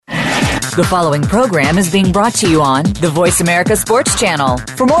The following program is being brought to you on the Voice America Sports Channel.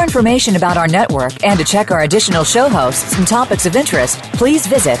 For more information about our network and to check our additional show hosts and topics of interest, please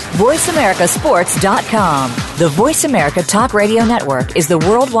visit voiceamericasports.com. The Voice America Talk Radio Network is the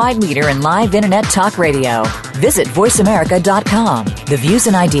worldwide leader in live Internet talk radio. Visit voiceamerica.com. The views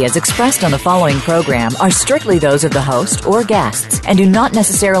and ideas expressed on the following program are strictly those of the host or guests and do not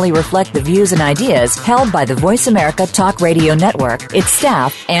necessarily reflect the views and ideas held by the Voice America Talk Radio Network, its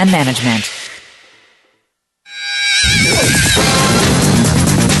staff, and management.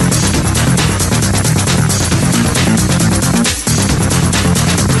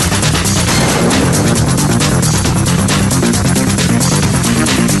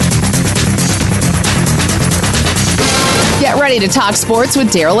 Get ready to talk sports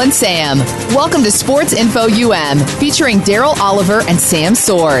with Daryl and Sam. Welcome to Sports Info UM, featuring Daryl Oliver and Sam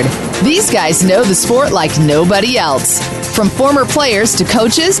Sword. These guys know the sport like nobody else. From former players to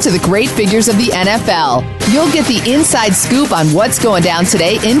coaches to the great figures of the NFL, you'll get the inside scoop on what's going down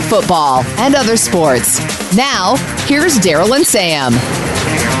today in football and other sports. Now, here's Daryl and Sam.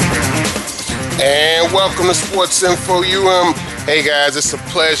 And welcome to Sports Info UM. Hey guys, it's a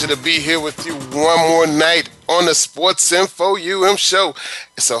pleasure to be here with you one more night on the Sports Info UM show.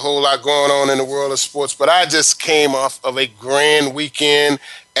 It's a whole lot going on in the world of sports, but I just came off of a grand weekend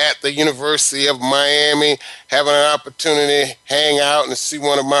at the University of Miami, having an opportunity to hang out and see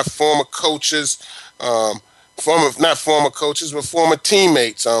one of my former coaches, not former coaches, but former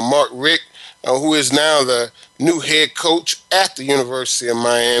teammates, Mark Richt, who is now the new head coach at the University of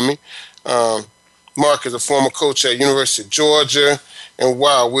Miami. Mark is a former coach at University of Georgia, and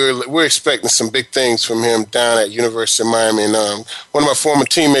wow, we're expecting some big things from him down at University of Miami. And one of my former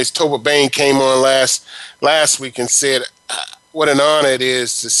teammates, Toba Bain, came on last week and said what an honor it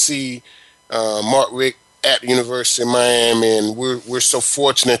is to see Mark Richt at the University of Miami, and we're so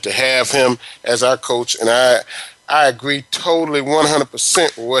fortunate to have him as our coach. And I agree totally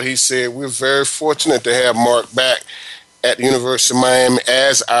 100% with what he said. We're very fortunate to have Mark back at the University of Miami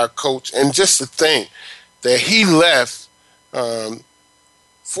as our coach. And just to think that he left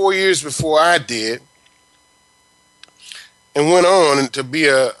 4 years before I did and went on to be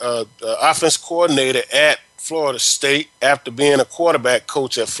a offense coordinator at Florida State after being a quarterback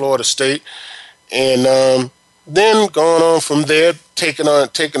coach at Florida State, and then going on from there, taking a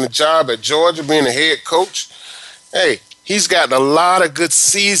job at Georgia, being a head coach. Hey, he's got a lot of good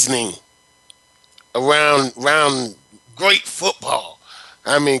seasoning around great football.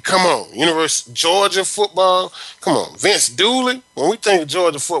 I mean, come on, University Georgia football. Come on, Vince Dooley. When I think of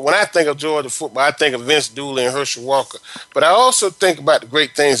Georgia football, I think of Vince Dooley and Herschel Walker. But I also think about the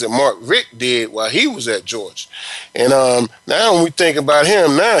great things that Mark Richt did while he was at Georgia. And now when we think about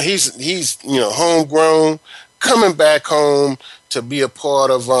him, now he's homegrown, coming back home to be a part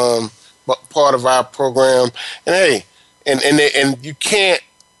of our program. And hey, and you can't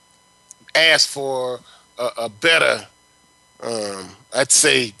ask for a better. I'd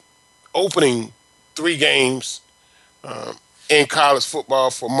say opening 3 games in college football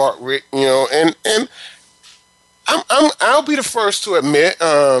for Mark Richt, and I'll be the first to admit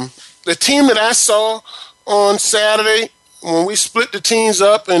the team that I saw on Saturday when we split the teams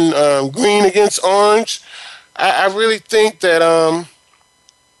up in green against orange, I really think that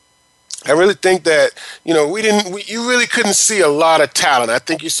you really couldn't see a lot of talent. I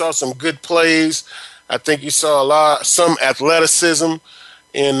think you saw some good plays. I think you saw some athleticism,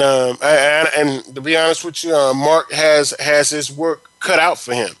 and to be honest with you, Mark has his work cut out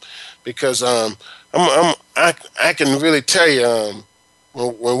for him, because I can really tell you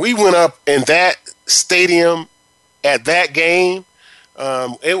when we went up in that stadium at that game,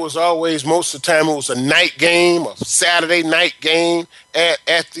 it was always, most of the time, it was a night game, a Saturday night game at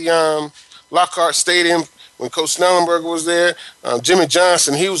the Lockhart Stadium. When Coach Snellenberger was there, Jimmy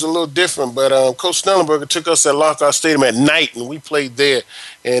Johnson, he was a little different, but Coach Snellenberger took us at Lockhart Stadium at night, and we played there,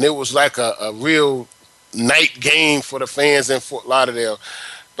 and it was like a real night game for the fans in Fort Lauderdale.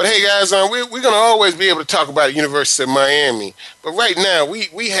 But hey, guys, we're going to always be able to talk about the University of Miami. But right now,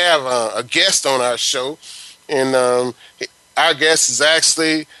 we have a guest on our show, and our guest is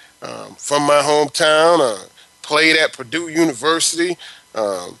actually from my hometown, played at Purdue University.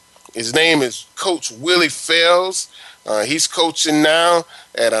 His name is Coach Willie Fels. He's coaching now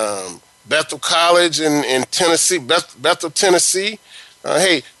at Bethel College in Tennessee, Bethel, Tennessee.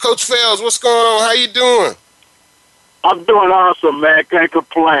 Hey, Coach Fels, what's going on? How you doing? I'm doing awesome, man. Can't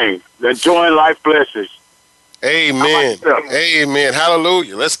complain. Enjoying life blessings. Amen. Amen.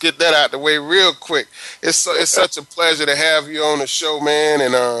 Hallelujah. Let's get that out the way real quick. It's such a pleasure to have you on the show, man.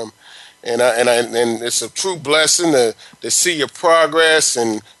 And and it's a true blessing to see your progress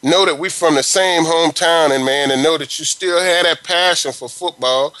and know that we're from the same hometown, and man, and know that you still have that passion for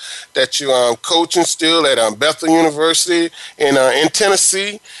football, that you coaching still at Bethel University in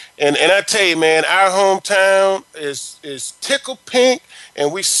Tennessee, and I tell you, man, our hometown is tickle pink.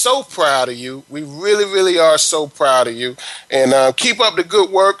 And we're so proud of you. We really, really are so proud of you. And keep up the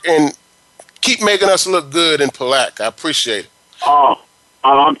good work and keep making us look good in Palatka. I appreciate it. Oh,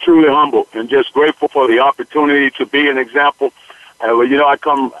 I'm truly humbled and just grateful for the opportunity to be an example.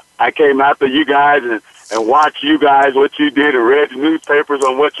 I came after you guys and watched you guys, what you did, and read the newspapers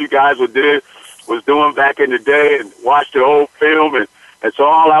on what you guys was doing back in the day, and watched the old film. And so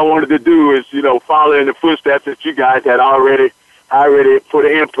all I wanted to do is, follow in the footsteps that you guys had already put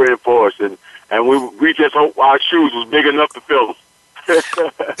an imprint for us, and we just hope our shoes was big enough to fill them.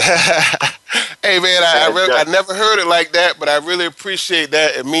 Hey man, I never heard it like that, but I really appreciate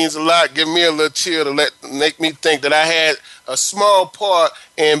that. It means a lot. Give me a little chill to make me think that I had a small part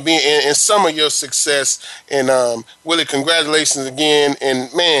in some of your success. And Willie, congratulations again.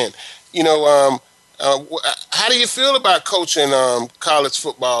 And man, how do you feel about coaching college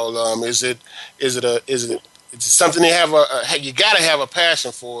football? Is it something you got to have a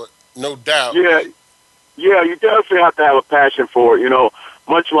passion for it, no doubt. Yeah, you definitely have to have a passion for it.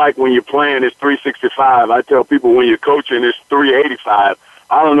 Much like when you're playing, it's 365. I tell people when you're coaching, it's 385.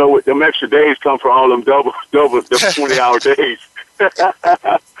 I don't know what them extra days come from, all them double 20-hour days.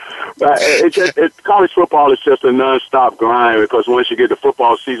 But college football is just a nonstop grind, because once you get the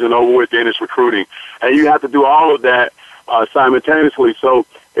football season over with, then it's recruiting, and you have to do all of that simultaneously. So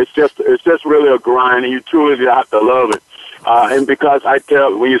it's just really a grind, and you truly have to love it. And because I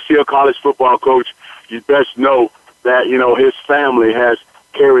tell, when you see a college football coach, you best know that his family has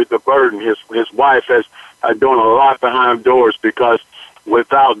carried the burden. His wife has doing a lot behind doors, because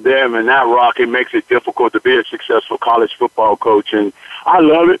without them and that rock, it makes it difficult to be a successful college football coach. And I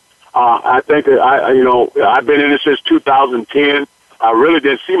love it. I think that I've been in it since 2010. I really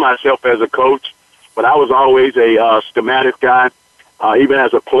didn't see myself as a coach, but I was always a schematic guy. Even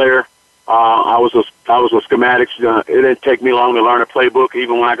as a player, I was a schematics. It didn't take me long to learn a playbook.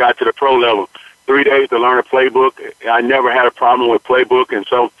 Even when I got to the pro level, 3 days to learn a playbook. I never had a problem with playbook, and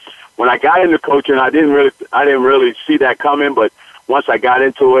so when I got into coaching, I didn't really see that coming. But once I got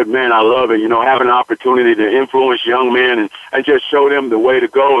into it, man, I love it. Having an opportunity to influence young men and just show them the way to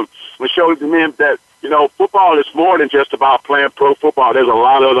go, and show them that football is more than just about playing pro football. There's a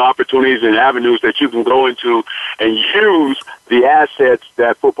lot of other opportunities and avenues that you can go into and use the assets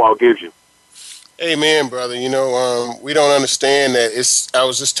that football gives you. Amen, brother. We don't understand that. I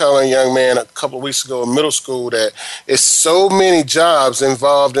was just telling a young man a couple of weeks ago in middle school that it's so many jobs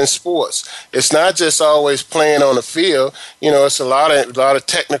involved in sports. It's not just always playing on the field. It's a lot of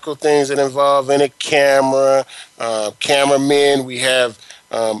technical things that involve in it. Cameramen. We have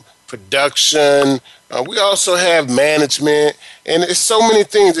production. We also have management, and it's so many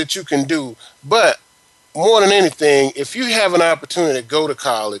things that you can do. But more than anything, if you have an opportunity to go to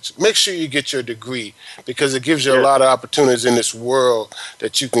college, make sure you get your degree, because it gives you a lot of opportunities in this world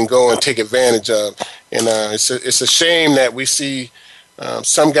that you can go and take advantage of. And it's a shame that we see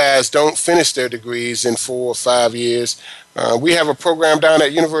some guys don't finish their degrees in 4 or 5 years. We have a program down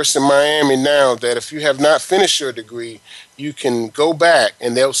at University of Miami now that if you have not finished your degree, you can go back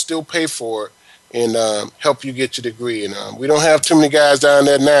and they'll still pay for it and help you get your degree. And we don't have too many guys down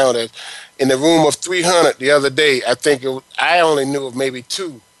there now that. In the room of 300 the other day, I only knew of maybe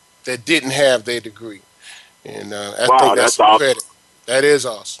 2 that didn't have their degree. And I think that's awesome. Credit. That is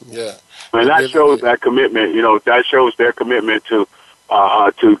awesome, yeah. And that shows that commitment, that shows their commitment to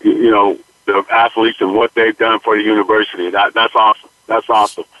the athletes and what they've done for the university. That's awesome. That's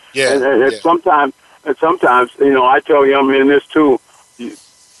awesome. Yeah. And sometimes, I tell young men this too,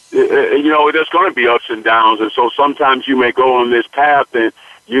 there's going to be ups and downs. And so sometimes you may go on this path and,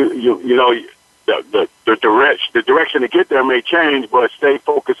 the direction to get there may change, but stay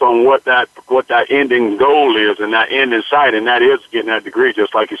focused on what that ending goal is and that end in sight, and that is getting that degree,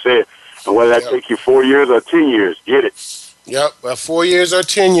 just like you said. And whether that take you 4 years or 10 years, get it. Yep, 4 years or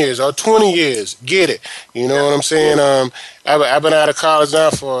 10 years or 20 years, get it. You know what I'm saying? I've been out of college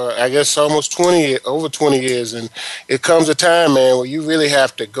now for, I guess, almost over 20 years, and it comes a time, man, where you really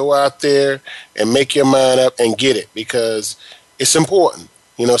have to go out there and make your mind up and get it, because it's important.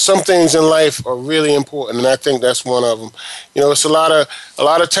 Some things in life are really important, and I think that's one of them. It's a lot of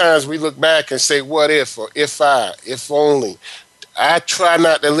times we look back and say, what if, or if only. I try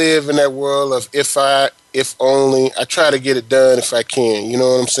not to live in that world of if only. I try to get it done if I can. You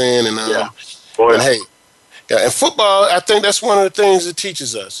know what I'm saying? And, and Yeah, and football, I think that's one of the things it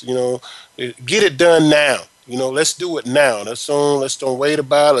teaches us. Get it done now. Let's do it now. Let's don't wait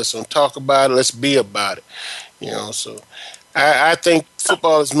about it. Let's don't talk about it. Let's be about it. So I think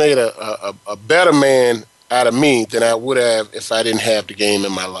football has made a better man out of me than I would have if I didn't have the game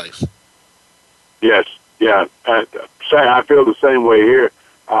in my life. Yes, yeah. I feel the same way here.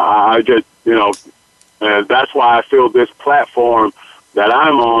 I just, and that's why I feel this platform that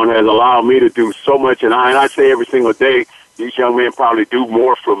I'm on has allowed me to do so much. And I say every single day, these young men probably do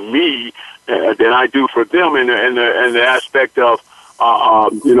more for me than I do for them in the aspect of,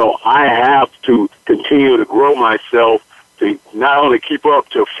 I have to continue to grow myself to not only keep up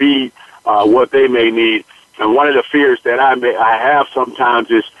to feed what they may need. And one of the fears that I have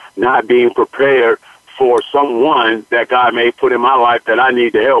sometimes is not being prepared for someone that God may put in my life that I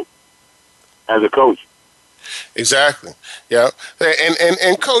need to help as a coach. Exactly. Yeah.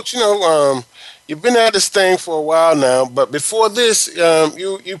 And Coach, you've been at this thing for a while now, but before this,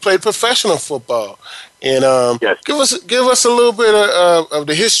 you played professional football. And yes. give us a little bit of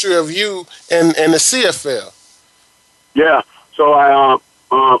the history of you and the CFL. Yeah. So I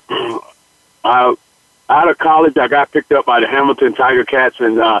out of college, I got picked up by the Hamilton Tiger Cats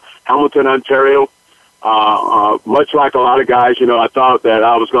in Hamilton, Ontario. Much like a lot of guys, I thought that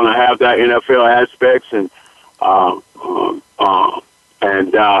I was going to have that NFL aspects and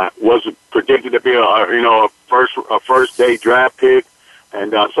was predicted to be a first day draft pick,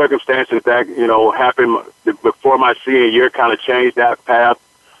 and circumstances that happened before my senior year kind of changed that path.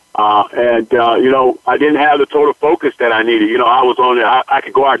 I didn't have the total focus that I needed. I was on it. I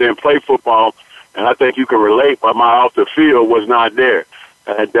could go out there and play football, and I think you can relate, but my off the field was not there.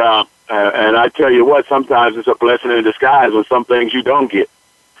 And I tell you what, sometimes it's a blessing in disguise when some things you don't get.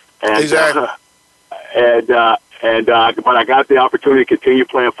 And, exactly. But I got the opportunity to continue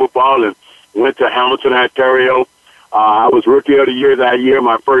playing football and went to Hamilton, Ontario. I was Rookie of the Year that year,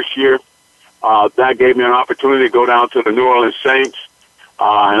 my first year. That gave me an opportunity to go down to the New Orleans Saints,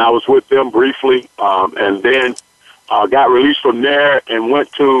 and I was with them briefly, and then got released from there and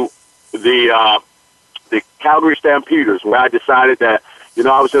went to the Calgary Stampeders, where I decided that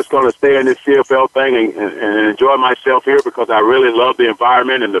I was just going to stay in this CFL thing and enjoy myself here because I really love the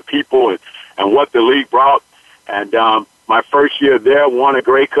environment and the people and what the league brought. And my first year there, won a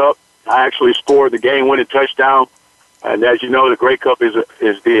Grey Cup. I actually scored the game-winning touchdown. And as you know, the Grey Cup is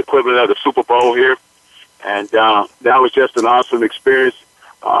the equivalent of the Super Bowl here. And that was just an awesome experience.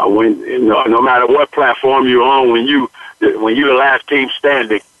 No matter what platform you're on, when you're the last team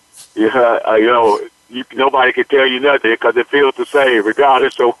standing, nobody can tell you nothing because it feels the same,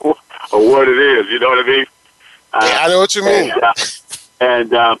 regardless of what it is. You know what I mean? Yeah, I know what you mean.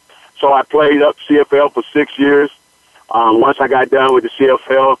 So I played up CFL for 6 years. Once I got done with the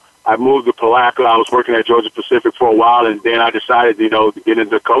CFL, I moved to Palaca. I was working at Georgia Pacific for a while, and then I decided, to get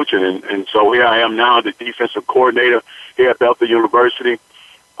into coaching. And so here I am now, the defensive coordinator here at Bethel University.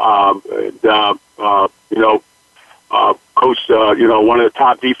 Coached, one of the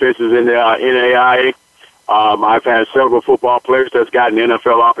top defenses in the NAIA. I've had several football players that's gotten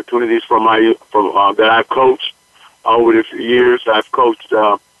NFL opportunities from that I've coached over the years. I've coached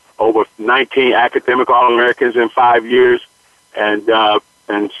over 19 academic All-Americans in 5 years, and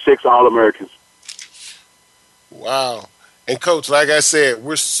 6 All-Americans. Wow. And Coach, like I said,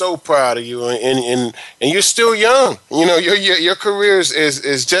 we're so proud of you, and you're still young. Your career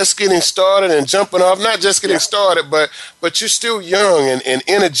is just getting started and jumping off. Not just getting started, but you're still young and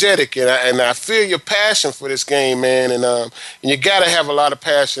energetic, and I feel your passion for this game, man. And you got to have a lot of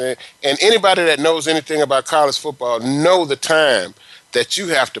passion. And anybody that knows anything about college football know the time that you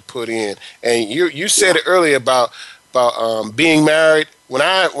have to put in. And you said it earlier about being married. When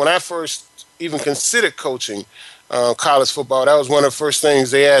I first even considered coaching college football, that was one of the first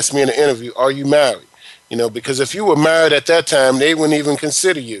things they asked me in the interview: are you married? Because if you were married at that time, they wouldn't even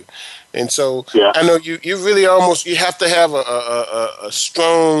consider you. And so I know you really you have to have a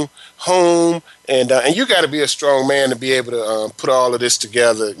strong home, and you got to be a strong man to be able to put all of this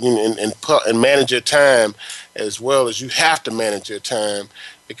together and manage your time as well as you have to manage your time.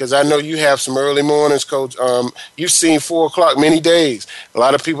 Because I know you have some early mornings, Coach. You've seen 4 o'clock many days. A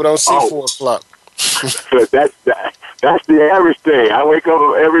lot of people don't see 4 o'clock. That's the average day. I wake up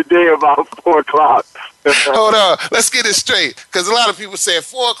every day about 4 o'clock. Hold on. Let's get it straight. Because a lot of people say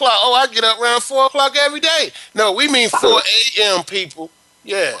 4 o'clock. Oh, I get up around 4 o'clock every day. No, we mean 4 a.m., people.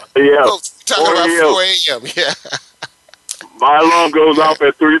 Yeah. Yeah. Talking about 4 a.m. Yeah. My alarm goes off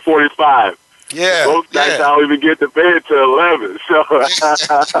at 3:45. Yeah. Most nights I don't even get to bed till 11. So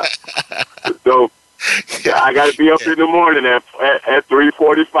I got to be up in the morning at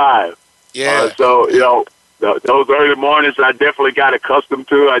 3:45. Yeah. So those early mornings I definitely got accustomed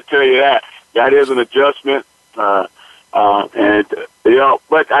to. I tell you that is an adjustment. And you know,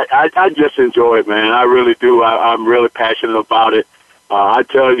 but I just enjoy it, man. I really do. I'm really passionate about it. I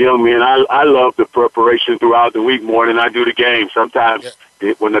tell young men, I love the preparation throughout the week more than I do the game. Sometimes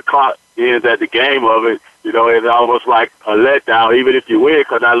when the clock ends at the game of it, you know, it's almost like a letdown, even if you win,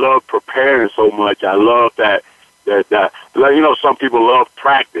 because I love preparing so much. I love that. You know, some people love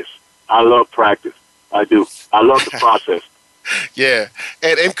practice. I love practice. I do. I love the process. Yeah.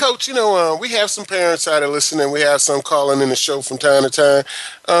 And Coach, you know, we have some parents out there listening. We have some calling in the show from time to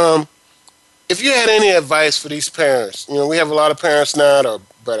time. If you had any advice for these parents, you know, we have a lot of parents now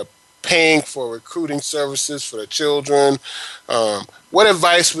that are paying for recruiting services for their children. What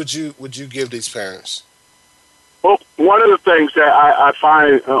advice would you give these parents? Well, one of the things that I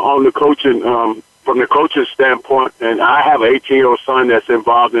find on the coaching, from the coaching standpoint, and I have an 18-year-old son that's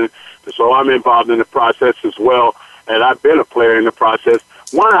involved in, so I'm involved in the process as well, and I've been a player in the process.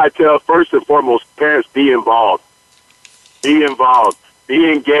 One, I tell first and foremost, parents, be involved. Be involved.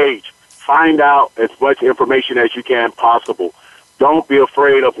 Be engaged. Find out as much information as you can possible. Don't be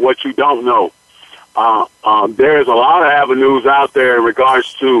afraid of what you don't know. There's a lot of avenues out there in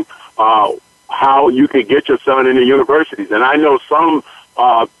regards to how you can get your son into universities. And I know some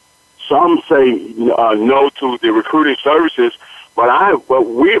say no to the recruiting services, but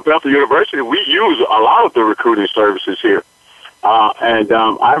we at Bethel University, we use a lot of the recruiting services here. And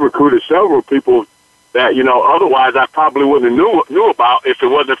I recruited several people that, you know, otherwise I probably wouldn't have knew about if it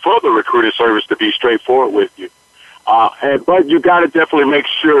wasn't for the recruiting service, to be straightforward with you. But you got to definitely make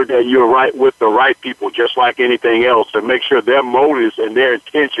sure that you're right with the right people, just like anything else, and make sure their motives and their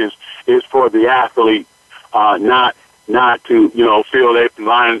intentions is for the athlete, not to, you know, feel they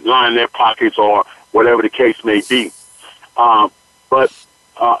line their pockets or whatever the case may be. But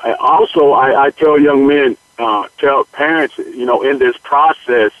also I tell young men, tell parents, you know, in this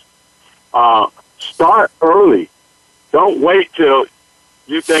process, start early. Don't wait till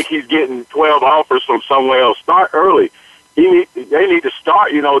you think he's getting 12 offers from somewhere else. Start early. They need to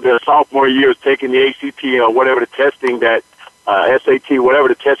start, you know, their sophomore years taking the ACT or whatever the testing that, SAT, whatever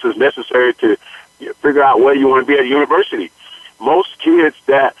the test is necessary to figure out where you want to be at university. Most kids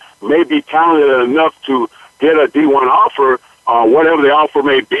that may be talented enough to get a D1 offer, whatever the offer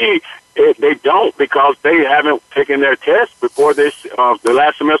may be, they don't, because they haven't taken their test before this, the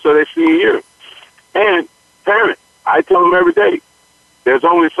last semester of their senior year. And parents, I tell them every day, there's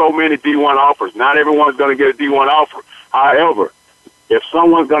only so many D1 offers. Not everyone's going to get a D1 offer. However, if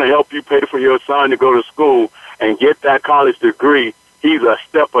someone's going to help you pay for your son to go to school and get that college degree, he's a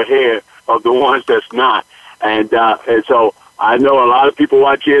step ahead of the ones that's not. And so I know a lot of people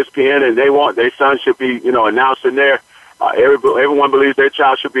watch ESPN and they want their son should be, you know, announcing their. Everyone believes their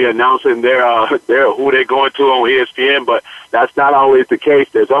child should be announcing their who they're going to on ESPN, but that's not always the case.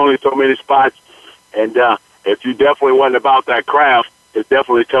 There's only so many spots, and if you definitely wasn't about that craft, it's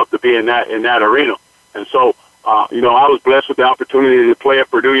definitely tough to be in that arena. And so, you know, I was blessed with the opportunity to play at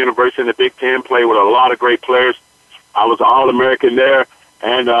Purdue University in the Big Ten, play with a lot of great players. I was an All-American there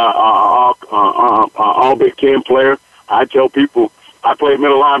and all Big Ten player. I tell people I played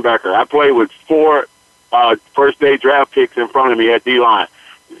middle linebacker. I played with 4 first-day draft picks in front of me at D-line.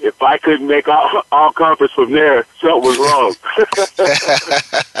 If I couldn't make all conference from there, something was wrong.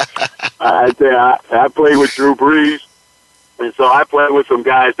 I played with Drew Brees, and so I played with some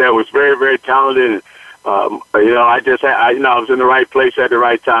guys that was very, very talented. And, you know, I was in the right place at the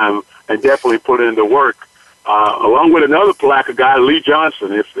right time and definitely put in the work. Along with another Palaca guy, Lee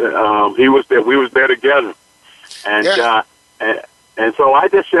Johnson. He was there, we was there together, and and so I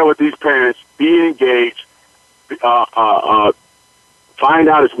just share with these parents: be engaged, find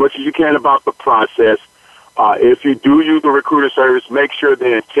out as much as you can about the process. If you do use the recruiter service, make sure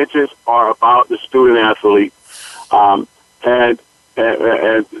the intentions are about the student athlete. And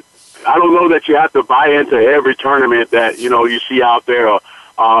I don't know that you have to buy into every tournament that, you know, you see out there or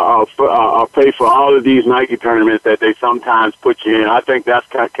pay for all of these Nike tournaments that they sometimes put you in. I think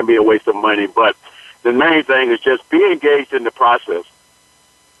that can be a waste of money. But the main thing is just be engaged in the process.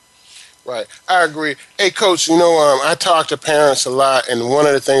 Right. I agree. Hey, Coach, you know, I talk to parents a lot, and one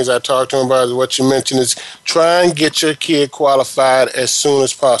of the things I talk to them about is what you mentioned is try and get your kid qualified as soon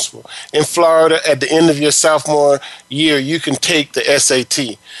as possible. In Florida, at the end of your sophomore year, you can take the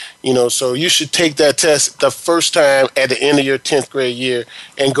SAT. You know, so you should take that test the first time at the end of your 10th grade year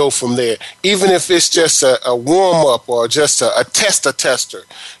and go from there. Even if it's just a warm-up or just a tester.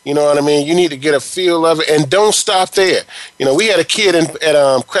 You know what I mean? You need to get a feel of it, and don't stop there. You know, we had a kid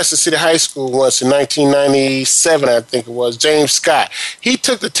at Crescent City High school once in 1997, I think it was, James Scott. He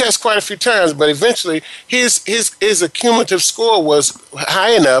took the test quite a few times, but eventually his accumulative score was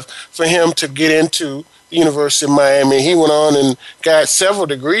high enough for him to get into the University of Miami. He went on and got several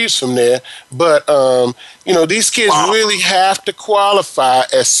degrees from there. But, these kids really have to qualify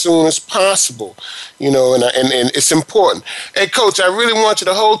as soon as possible, and it's important. Hey, Coach, I really want you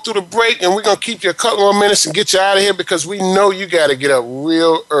to hold through the break, and we're going to keep you a couple more minutes and get you out of here because we know you got to get up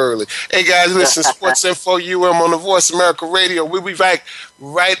real early. Hey, guys, listen, Sports Info UM on the Voice America Radio. We'll be back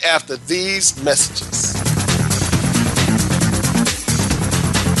right after these messages.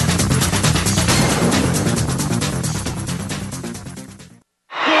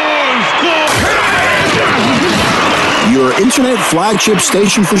 Your internet flagship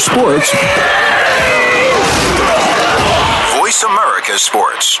station for sports. Voice America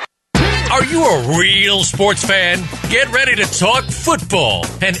Sports. Are you a real sports fan? Get ready to talk football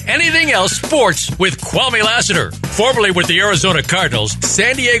and anything else sports with Kwame Lassiter, formerly with the Arizona Cardinals,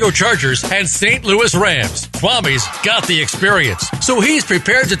 San Diego Chargers, and St. Louis Rams. Kwame's got the experience, so he's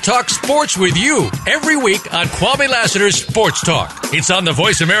prepared to talk sports with you every week on Kwame Lassiter's Sports Talk. It's on the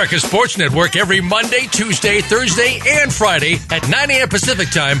Voice America Sports Network every Monday, Tuesday, Thursday, and Friday at 9 a.m.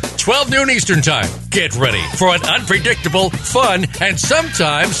 Pacific Time, 12 noon Eastern Time. Get ready for an unpredictable, fun, and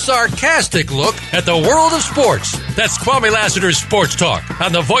sometimes sarcastic look at the world of sports. That's Kwame Lassiter's Sports Talk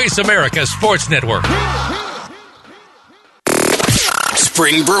on the Voice America Sports Network.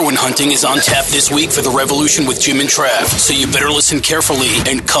 Spring Bruin hunting is on tap this week for the Revolution with Jim and Trav, so you better listen carefully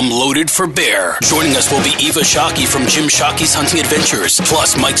and come loaded for bear. Joining us will be Eva Shockey from Jim Shockey's Hunting Adventures,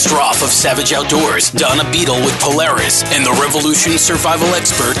 plus Mike Stroff of Savage Outdoors, Donna Beadle with Polaris, and the Revolution survival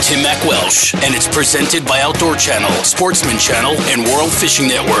expert Tim MacWelsh. And it's presented by Outdoor Channel, Sportsman Channel, and World Fishing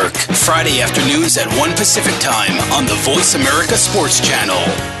Network. Friday afternoons at 1 Pacific Time on the Voice America Sports Channel.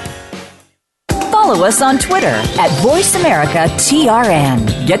 Follow us on Twitter at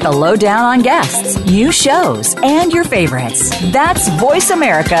VoiceAmericaTRN. Get the lowdown on guests, new shows, and your favorites. That's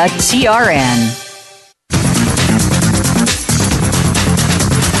VoiceAmericaTRN.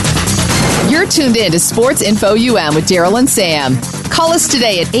 You're tuned in to Sports Info UM with Daryl and Sam. Call us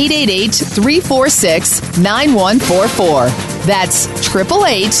today at 888-346-9144. That's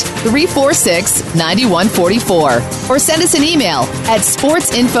 888-346-9144. Or send us an email at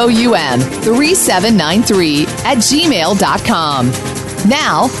sportsinfoum3793@gmail.com.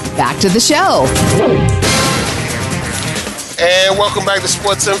 Now, back to the show. And welcome back to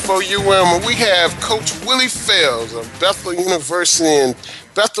Sports Info UM. We have Coach Willie Fels of Bethel University in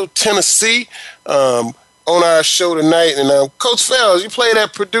Bethel, Tennessee, on our show tonight. And Coach Fels, you played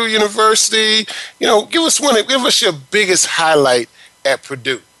at Purdue University. Give us your biggest highlight at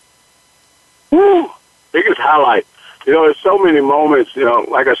Purdue. Biggest highlight. There's so many moments.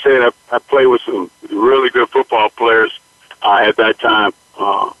 Like I said, I played with some really good football players at that time.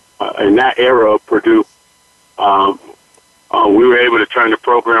 In that era of Purdue, we were able to turn the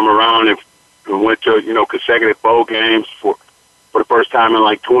program around and went to consecutive bowl games for the first time in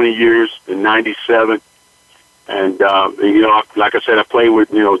like 20 years in '97. And, like I said, I played with,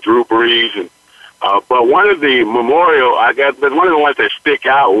 Drew Brees. And but one of the memorial, one of the ones that stick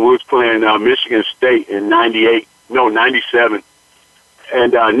out when we was playing Michigan State in '97.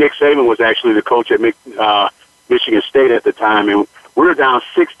 And Nick Saban was actually the coach at Michigan State at the time. And we were down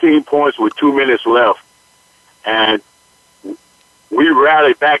 16 points with 2 minutes left. And we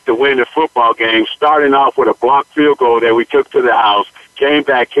rallied back to win the football game, starting off with a blocked field goal that we took to the house, came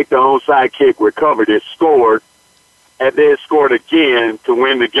back, kicked the onside kick, recovered it, scored, and then scored again to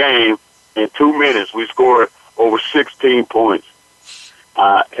win the game. In 2 minutes, we scored over 16 points.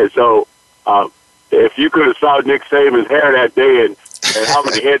 And so if you could have saw Nick Saban's hair that day and how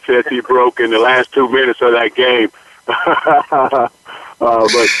many headsets he broke in the last 2 minutes of that game. But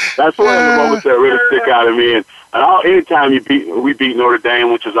that's one of the moments that really stick out to me. And anytime we beat Notre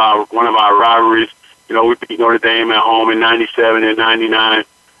Dame, which is one of our rivalries, we beat Notre Dame at home in '97 and '99.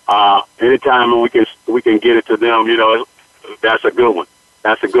 Anytime we can get it to them, that's a good one.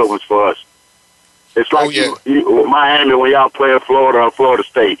 That's a good one for us. It's like Miami when y'all play at Florida or Florida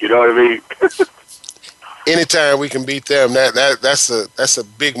State. You know what I mean? Anytime we can beat them, that's a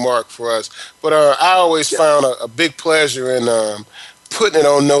big mark for us. But I always found a big pleasure in putting it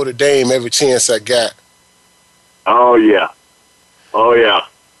on Notre Dame every chance I got. Oh yeah.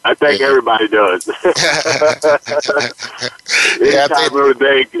 I think everybody does. Anytime Notre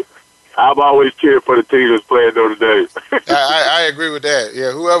Dame, I've always cheered for the team that's playing Notre Dame. I agree with that.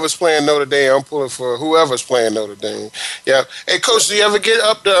 Yeah, whoever's playing Notre Dame, I'm pulling for whoever's playing Notre Dame. Yeah. Hey, Coach, do you ever get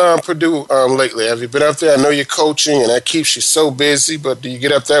up to Purdue lately? Have you been up there? I know you're coaching, and that keeps you so busy, but do you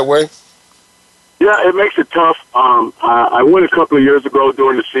get up that way? Yeah, it makes it tough. I went a couple of years ago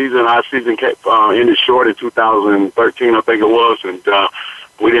during the season. Our season ended short in 2013, I think it was, and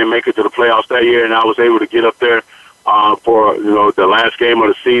we didn't make it to the playoffs that year. And I was able to get up there for the last game of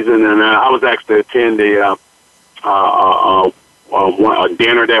the season, and I was asked to attend a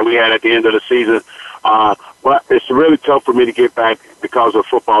dinner that we had at the end of the season. But it's really tough for me to get back because of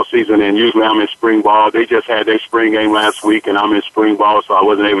football season, and usually I'm in spring ball. They just had their spring game last week, and I'm in spring ball, so I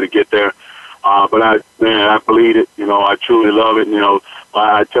wasn't able to get there. But I believe it. I truly love it.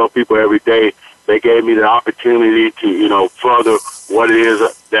 I tell people every day they gave me the opportunity to, further what it is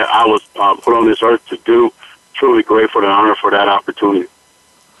that I was put on this earth to do. Truly grateful and honored for that opportunity.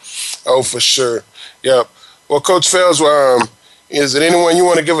 Oh, for sure. Yep. Well, Coach Fels, is there anyone you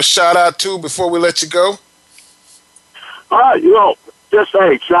want to give a shout out to before we let you go? Just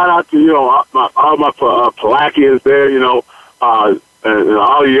hey, shout out to all my Palakians there. And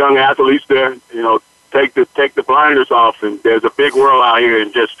all the young athletes there, take the blinders off, and there's a big world out here,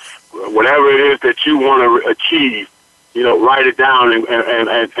 and just whatever it is that you want to achieve, write it down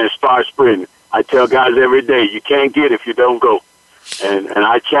and start sprinting. I tell guys every day, you can't get if you don't go, and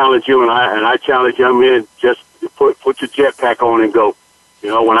I challenge you, and I challenge young men, just put your jetpack on and go.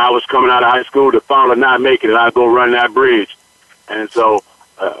 When I was coming out of high school, the thought of not making it, I'd go run that bridge, and so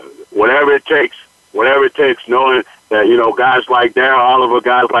whatever it takes, knowing that, guys like Darryl Oliver,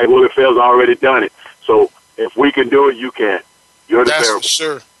 guys like Willie Fels already done it. So if we can do it, you can. You're the terrible.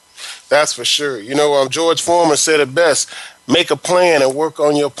 That's for sure. George Foreman said it best. Make a plan and work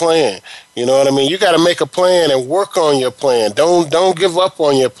on your plan. You know what I mean? You got to make a plan and work on your plan. Don't give up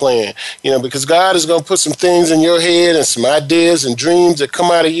on your plan. Because God is going to put some things in your head and some ideas and dreams that come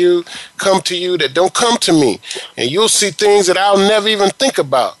to you that don't come to me. And you'll see things that I'll never even think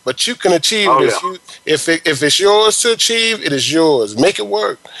about. But you can achieve it. If it's yours to achieve, it is yours. Make it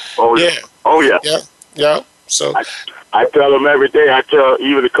work. Oh, yeah. Oh, yeah. Yeah. So I tell them every day, I tell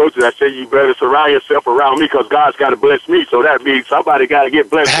even the coaches, I say, you better surround yourself around me because God's got to bless me. So that means somebody got to get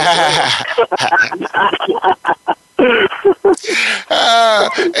blessed.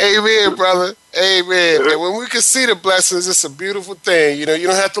 Amen, brother. Amen. And when we can see the blessings, it's a beautiful thing. You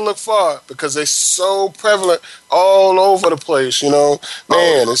don't have to look far because they're so prevalent all over the place. Man,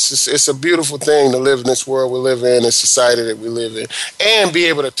 it's a beautiful thing to live in this world we live in, this society that we live in, and be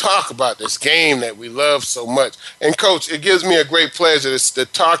able to talk about this game that we love so much. And Coach, it gives me a great pleasure to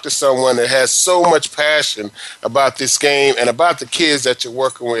talk to someone that has so much passion about this game and about the kids that you're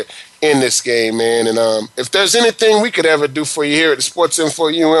working with in this game, man. And if there's anything we could ever do for you here at the Sports Info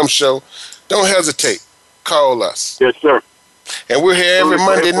UM show, don't hesitate. Call us. Yes, sir. And we're here every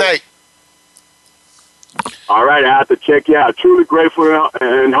Monday night. All right, I have to check you out. Truly grateful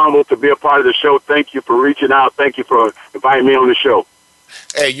and humbled to be a part of the show. Thank you for reaching out. Thank you for inviting me on the show.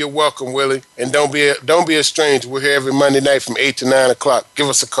 Hey, you're welcome, Willie. And don't be a stranger. We're here every Monday night from 8 to 9 o'clock. Give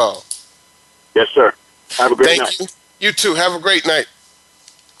us a call. Yes, sir. Have a great night. Thank you. You too. Have a great night.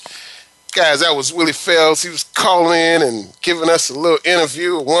 Guys, that was Willie Fels. He was calling in and giving us a little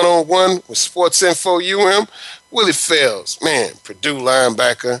interview, a one-on-one with Sports Info UM. Willie Fels, man, Purdue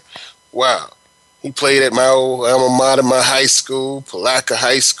linebacker. Wow. He played at my old alma mater, my high school, Palaca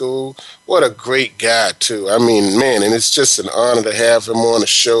High School. What a great guy, too. I mean, man, and it's just an honor to have him on the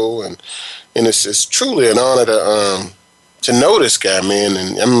show, and it's truly an honor to know this guy, man.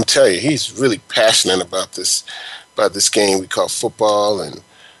 And I'm going to tell you, he's really passionate about this game we call football, and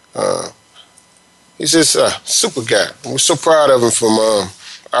he's just a super guy. We're so proud of him from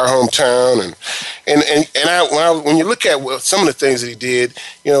our hometown, and when you look at some of the things that he did,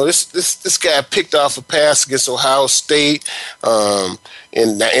 this guy picked off a pass against Ohio State in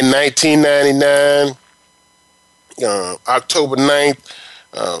 1999, October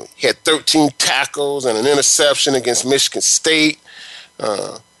 9th. He had 13 tackles and an interception against Michigan State.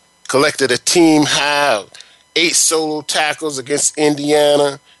 Collected a team high of 8 solo tackles against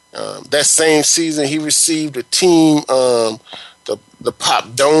Indiana. That same season, he received a team the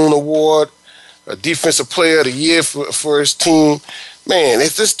Pop Doan Award, a Defensive Player of the Year for his team. Man,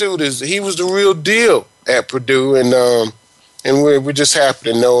 this dude he was the real deal at Purdue, and we're just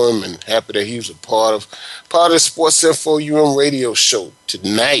happy to know him and happy that he was a part of the Sports Info UM radio show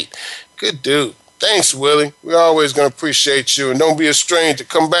tonight. Good dude. Thanks, Willie. We're always gonna appreciate you, and don't be a stranger.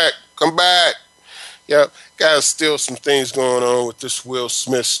 Come back. Yep. Got still some things going on with this Will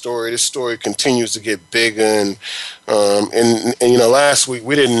Smith story. This story continues to get bigger, and last week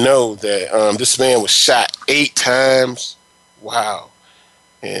we didn't know that this man was shot 8 times. Wow.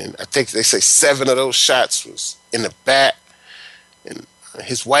 And I think they say 7 of those shots was in the back, and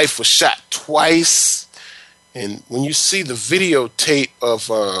his wife was shot twice. And when you see the videotape of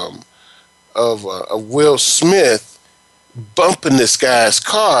of Will Smith bumping this guy's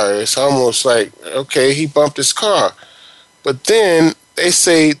car. It's almost like, okay, he bumped his car. But then they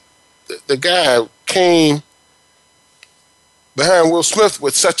say the guy came behind Will Smith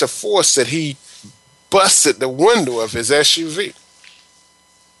with such a force that he busted the window of his SUV.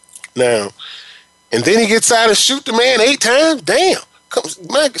 Now, and then he gets out and shoot the man 8 times? Damn.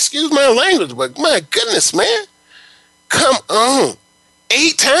 Excuse my language, but my goodness, man. Come on.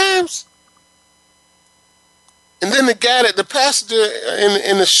 8 times? And then the passenger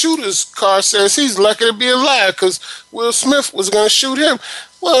in the shooter's car says he's lucky to be alive because Will Smith was going to shoot him.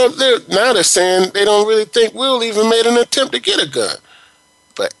 Well, now they're saying they don't really think Will even made an attempt to get a gun.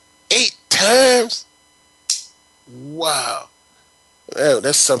 But 8 times? Wow.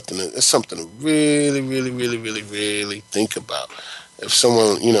 That's something to really, really, really, really, really think about. If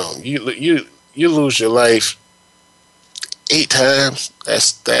someone, you lose your life 8 times,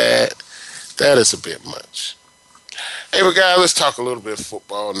 that is a bit much. Hey, but guys, let's talk a little bit of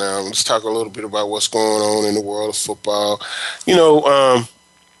football now. Let's talk a little bit about what's going on in the world of football.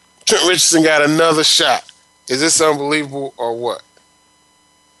 Trent Richardson got another shot. Is this unbelievable or what?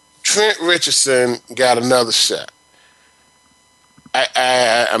 Trent Richardson got another shot.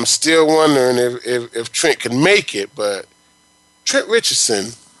 I'm still wondering if Trent can make it, but Trent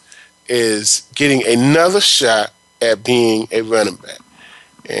Richardson is getting another shot at being a running back.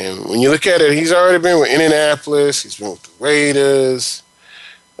 And when you look at it, he's already been with Indianapolis, he's been with the Raiders,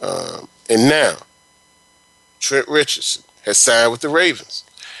 and now Trent Richardson has signed with the Ravens.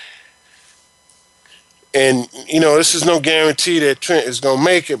 And, this is no guarantee that Trent is going to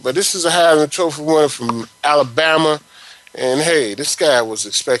make it, but this is a Heisman Trophy winner from Alabama. And, hey, this guy was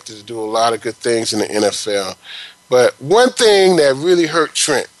expected to do a lot of good things in the NFL. But one thing that really hurt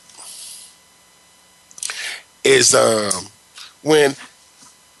Trent is when –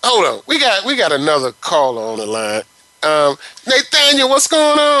 hold on. We got another caller on the line. Nathaniel, what's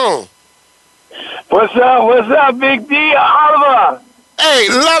going on? What's up, Big D, Oliver? Hey,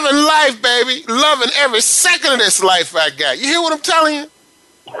 loving life, baby. Loving every second of this life I got. You hear what I'm telling you?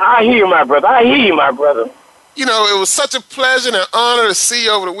 I hear you, my brother. It was such a pleasure and an honor to see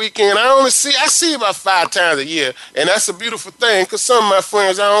you over the weekend. I see you about 5 times a year, and that's a beautiful thing because some of my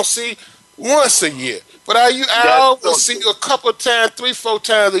friends I don't see once a year. But I always see you a couple of times, 3-4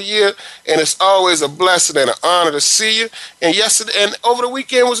 times a year, and it's always a blessing and an honor to see you. And yesterday and over the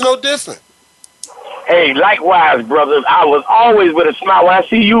weekend was no different. Hey, likewise, brother. I was always with a smile. When I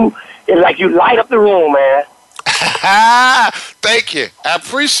see you, it's like you light up the room, man. Thank you. I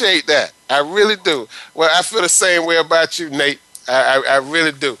appreciate that. I really do. Well, I feel the same way about you, Nate. I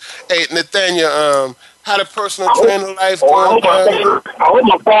really do. Hey, Nathaniel, how the personal training life going? I hope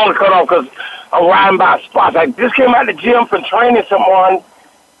my phone cut off because I'm riding by spots. I just came out of the gym from training someone,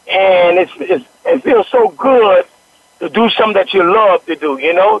 and it feels so good to do something that you love to do,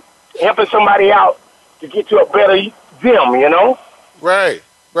 helping somebody out to get to a better gym, Right.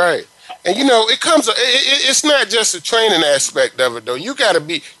 And it's not just the training aspect of it though. You gotta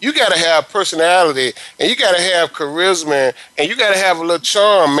have personality, and you gotta have charisma, and you gotta have a little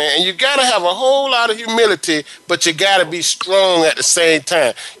charm, man, and you gotta have a whole lot of humility, but you gotta be strong at the same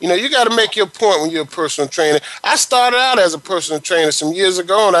time. You gotta make your point when you're a personal trainer. I started out as a personal trainer some years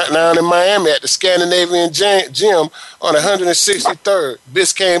ago, now in Miami at the Scandinavian Gym on 163rd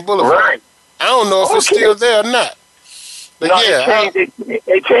Biscayne Boulevard. Right. I don't know if it's still there or not. But no,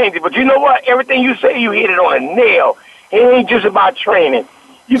 they changed it. But you know what? Everything you say, you hit it on a nail. It ain't just about training.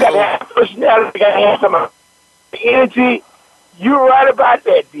 You got to have personality. You got to have some energy. You're right about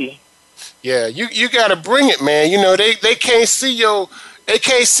that, D. Yeah, you got to bring it, man. They can't see your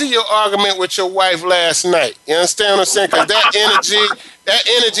argument with your wife last night. You understand what I'm saying? Because that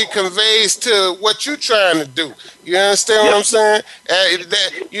energy conveys to what you're trying to do. You understand what I'm saying?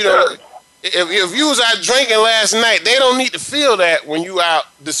 If you was out drinking last night, they don't need to feel that when you out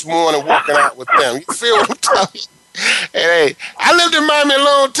this morning working out with them. You feel what I'm talking? And hey, I lived in Miami a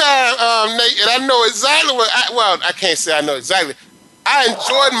long time, Nate, and I know exactly I can't say I know exactly. I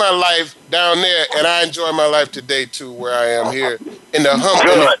enjoyed my life down there, and I enjoy my life today too, where I am here in the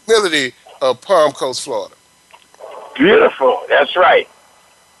humility of Palm Coast, Florida. Beautiful. That's right.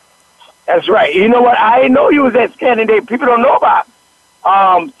 You know what? I didn't know you was at Scandinavia. People don't know about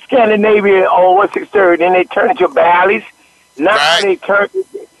Scandinavia on 163rd, then they turned it to Bally's. Now they turned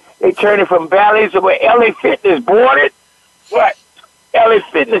it from Bally's to where LA Fitness bought it. But LA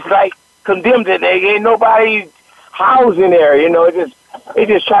Fitness condemned it. They ain't nobody housing there. They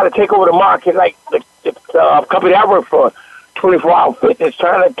just try to take over the market, like the company I work for, 24 Hour Fitness,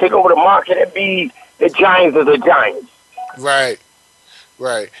 trying to take over the market and be the giants of the giants. Right.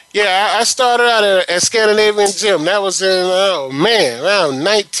 Right. Yeah, I started out at Scandinavian Gym. That was in, around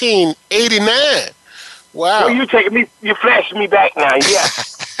 1989. Wow. Well, you flashing me back now, yeah.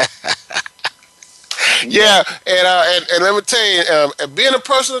 Yeah, and let me tell you, being a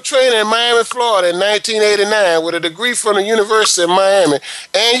personal trainer in Miami, Florida in 1989 with a degree from the University of Miami,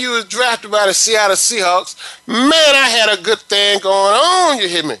 and you was drafted by the Seattle Seahawks, man, I had a good thing going on, you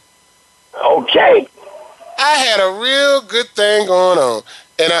hear me? Okay. I had a real good thing going on.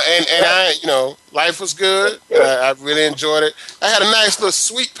 And I, life was good. And I really enjoyed it. I had a nice little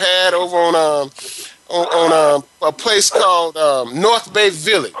sweet pad over on a place called North Bay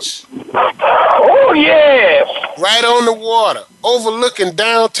Village. Oh, yes. Right on the water, overlooking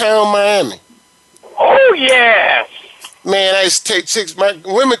downtown Miami. Oh, yes. Man, I used to take chicks. My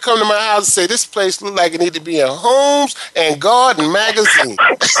women come to my house and say, this place look like it need to be in Homes and Garden magazine.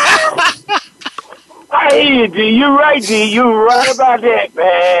 I hear you, D. You're right, D. You're right about that,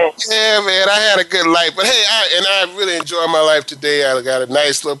 man. Yeah, man, I had a good life. But hey, I really enjoy my life today. I got a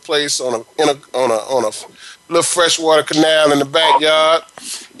nice little place on a little freshwater canal in the backyard.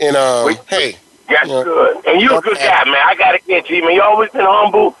 And hey, that's good. And you're a good guy, man. I gotta get you, man. You always been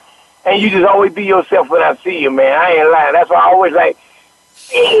humble, and you just always be yourself when I see you, man. I ain't lying. That's why I always like,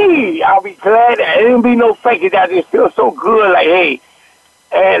 hey, I'll be glad. There didn't be no faking. I just feel so good, like, hey.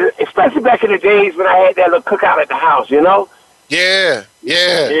 And especially back in the days when I had that little cookout at the house, you know? Yeah.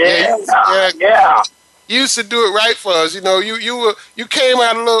 Yeah. You used to do it right for us. You came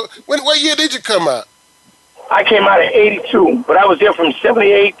out a little. What year did you come out? I came out in 82, but I was there from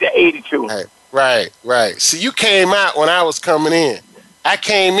 78 to 82. Right. See, you came out when I was coming in. I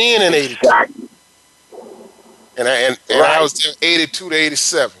came in 82. Exactly. And I was there 82 to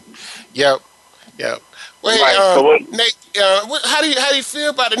 87. Yep. Well, hey, Nate, how do you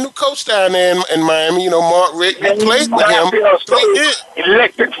feel about the new coach down there in Miami? Mark Richt. You played with him.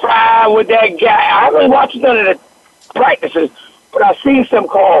 Electrified with that guy. I haven't watched none of the practices, but I seen some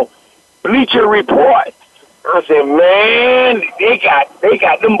called Bleacher Report. I said, man, they got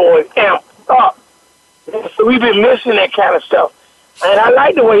them boys amped up. So we've been missing that kind of stuff. And I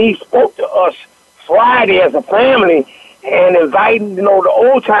like the way he spoke to us Friday as a family and inviting, the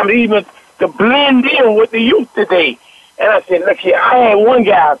old timers even to blend in with the youth today. And I said, look here, I had one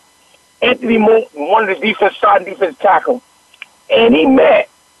guy, Anthony Moulton, one of the starting defense tackle, and he met,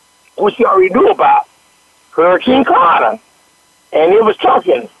 which he already knew about, Hurricane Carter. And he was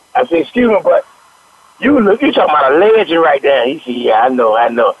talking. I said, excuse me, but you talking about a legend right there. He said, yeah, I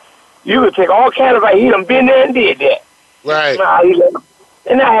know. You could take all kinds of, he done been there and did that. Right.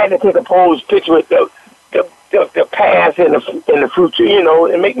 And I had to take a pose picture with the past and the future,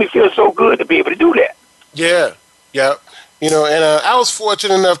 and make me feel so good to be able to do that. Yeah. And I was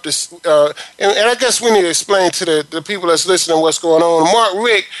fortunate enough to, and I guess we need to explain to the people that's listening what's going on. Mark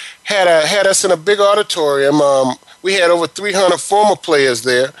Richt had us in a big auditorium. We had over 300 former players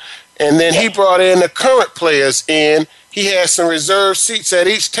there, and then he brought in the current players in. He had some reserved seats at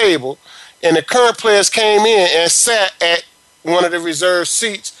each table, and the current players came in and sat at one of the reserved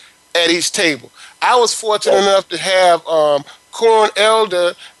seats at each table. I was fortunate enough to have Corn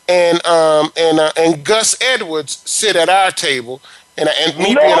Elder and Gus Edwards sit at our table, and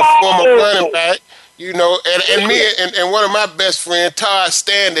me being a former running back, and me and one of my best friends, Todd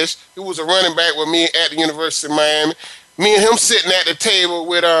Standish, who was a running back with me at the University of Miami, me and him sitting at the table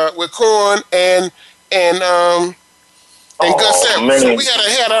with Corn and Gus Edwards. So we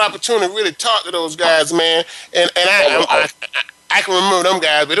had an opportunity to really talk to those guys, man. And I can remember them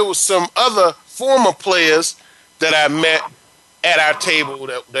guys, but it was some other former players that I met at our table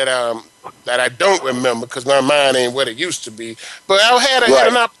that I don't remember because my mind ain't what it used to be. But I had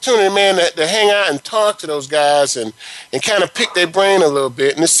an opportunity, man, to hang out and talk to those guys and kind of pick their brain a little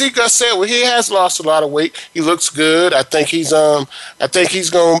bit. And to see Gus Edwards, he has lost a lot of weight. He looks good. I think he's going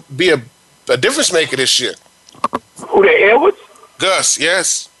to be a difference maker this year. Who, the Edwards? Gus,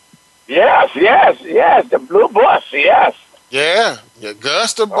 yes. Yes, the blue bus, yes. Yeah,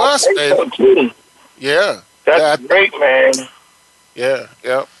 Gus the bus, baby. Yeah. That's great, man. Yeah.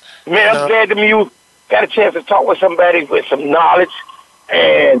 Man, I'm glad that you got a chance to talk with somebody with some knowledge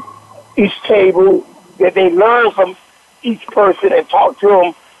and each table that they learn from each person and talk to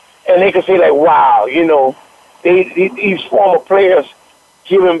them, and they can say, like, wow, these former players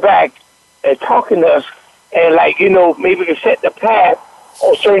giving back and talking to us, and, maybe we can set the path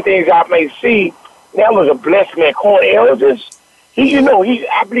on certain things I may see. That was a blessing, man. Corn Elders,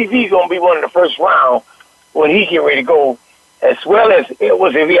 I believe he's going to be one of the first round when he get ready to go, as well as it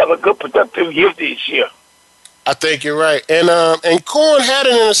was if he have a good productive year this year. I think you're right. And Corn had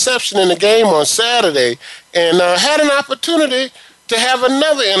an interception in the game on Saturday and had an opportunity to have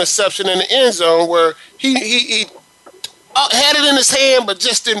another interception in the end zone where he had it in his hand but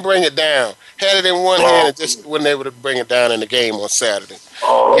just didn't bring it down. Had it in one hand and just wasn't able to bring it down in the game on Saturday.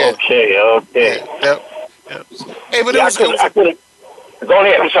 Okay. Yep. Hey, but Go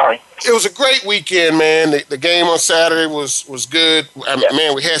ahead. I'm sorry. It was a great weekend, man. The game on Saturday was good.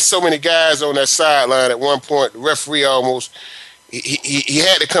 Man, we had so many guys on that sideline at one point. The referee almost he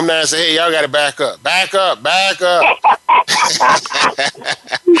had to come down and say, "Hey, y'all got to back up.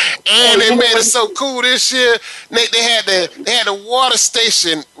 And they made it so cool this year. They had the water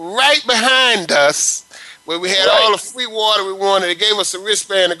station right behind us, where we had all the free water we wanted. They gave us a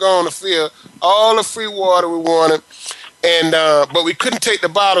wristband to go on the field. All the free water we wanted. And but we couldn't take the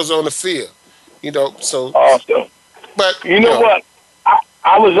bottles on the field, So awesome. But you know what?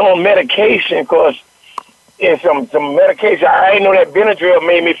 I was on medication because some medication. I didn't know that Benadryl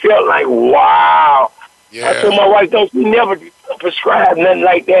made me feel like wow. Yeah. I told my wife, "Don't you never prescribe nothing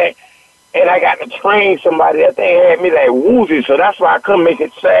like that." And I got to train somebody. That thing had me like woozy, so that's why I couldn't make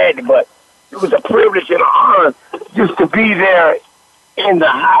it sad. But it was a privilege and an honor just to be there in the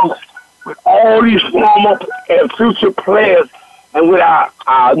house with all these former and future players and with our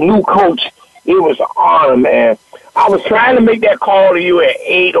new coach. It was an honor, man. I was trying to make that call to you at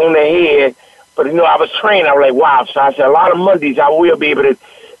 8 on the head, but, I was trained. I was like, wow. So I said, a lot of Mondays I will be able to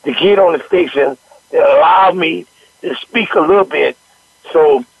get on the station that allow me to speak a little bit.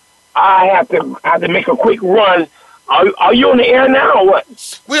 So I have to make a quick run. Are you on the air now or what?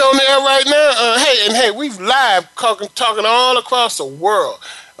 We're on the air right now. Hey, we've live talking all across the world.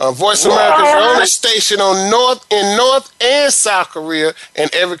 Voice America's only station on North and South Korea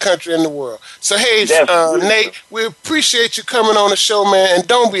and every country in the world. So, hey, Nate, we appreciate you coming on the show, man, and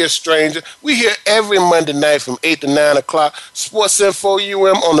don't be a stranger. We here every Monday night from 8 to 9 o'clock, Sports Info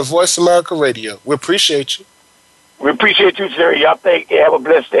UM on the Voice America Radio. We appreciate you. We appreciate you, sir. Y'all have a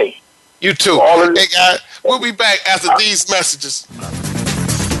blessed day. You too. Hey, guys, we'll be back after these messages.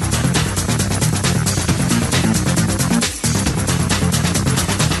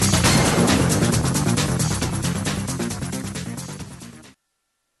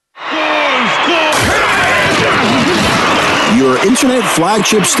 Your internet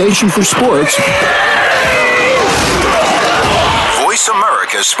flagship station for sports. Voice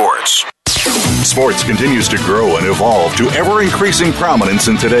America Sports. Sports continues to grow and evolve to ever-increasing prominence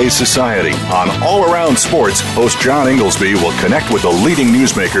in today's society. On All Around Sports, host John Inglesby will connect with the leading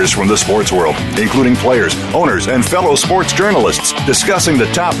newsmakers from the sports world, including players, owners, and fellow sports journalists, discussing the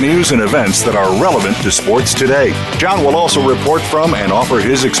top news and events that are relevant to sports today. John will also report from and offer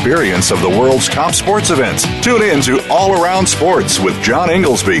his experience of the world's top sports events. Tune in to All Around Sports with John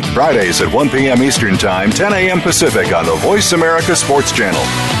Inglesby, Fridays at 1 p.m. Eastern Time, 10 a.m. Pacific on the Voice America Sports Channel.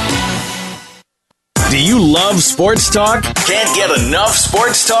 Do you love sports talk? Can't get enough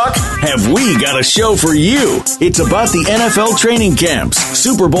sports talk? Have we got a show for you? It's about the NFL training camps,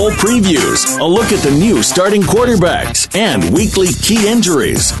 Super Bowl previews, a look at the new starting quarterbacks, and weekly key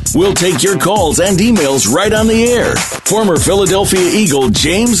injuries. We'll take your calls and emails right on the air. Former Philadelphia Eagle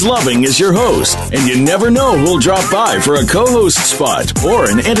James Loving is your host, and you never know who'll drop by for a co-host spot or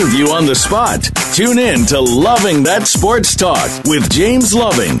an interview on the spot. Tune in to Loving That Sports Talk with James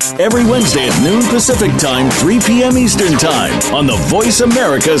Loving every Wednesday at noon Pacific Time, 3 p.m. Eastern Time on the Voice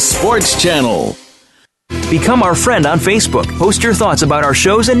America Sports Channel. Become our friend on Facebook. Post your thoughts about our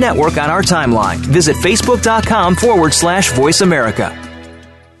shows and network on our timeline. Visit Facebook.com/Voice America.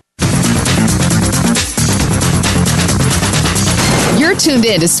 You're tuned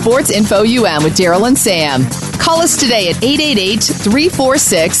in to Sports Info UM with Daryl and Sam. Call us today at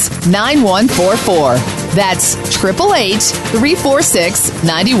 888-346-9144. That's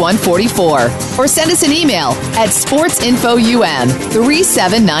 888-346-9144. Or send us an email at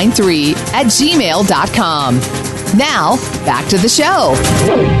sportsinfoum3793@gmail.com. Now, back to the show.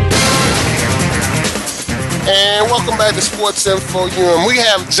 And welcome back to Sports Info UM. We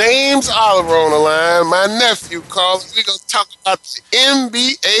have James Oliver on the line, my nephew, calling. We're going to talk about the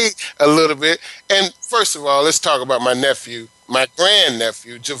NBA a little bit. And first of all, let's talk about my nephew, my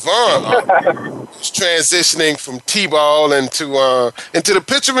grandnephew, Javon, who's transitioning from T-ball into the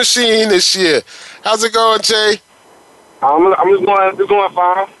pitcher machine this year. How's it going, Jay? I'm just going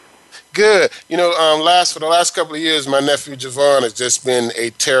fine. Good. For the last couple of years, my nephew Javon has just been a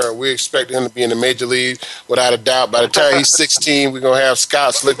terror. We expect him to be in the major league without a doubt. By the time he's 16, we're going to have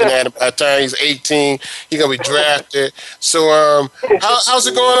scouts looking at him. By the time he's 18, he's going to be drafted. So how's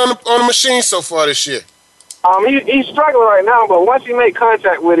it going on the machine so far this year? He's struggling right now, but once he make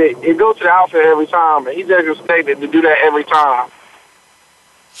contact with it, it goes to the outfield every time, and he just expected to do that every time.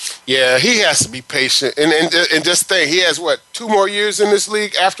 Yeah, he has to be patient, and just think, he has what, 2 more years in this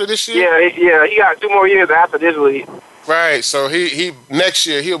league after this year? Yeah, he got 2 more years after this league. Right, so he next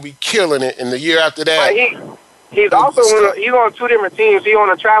year he'll be killing it, and the year after that. But he's also he's on 2 different teams. He's on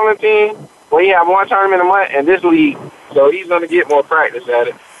a traveling team where he have 1 tournament a month, and this league, so he's going to get more practice at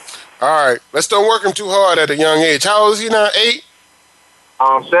it. All right, let's don't work him too hard at a young age. How old is he now? 8?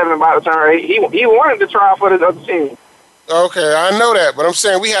 7, about to turn 8. He wanted to try for the other team. Okay, I know that, but I'm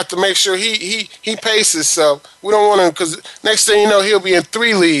saying we have to make sure he paces himself. We don't want him, because next thing you know, he'll be in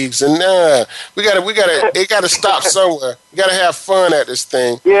 3 leagues, and it got to stop somewhere. You got to have fun at this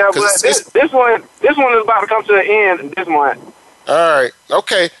thing. Yeah, but this one is about to come to an end this month. All right,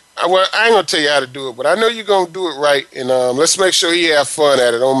 okay. Well, I ain't gonna tell you how to do it, but I know you're gonna do it right, and let's make sure he have fun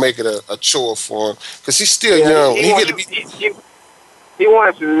at it. Don't make it a chore for him, because he's still young. He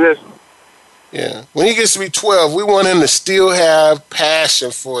wants to do this. Yeah, when he gets to be 12, we want him to still have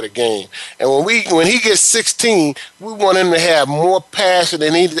passion for the game. And when he gets 16, we want him to have more passion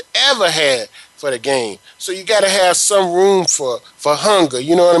than he's ever had for the game. So you got to have some room for hunger.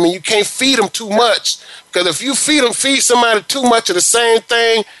 You know what I mean? You can't feed him too much, because if you feed somebody too much of the same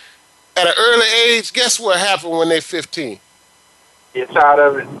thing at an early age, guess what happens when they're 15? You're tired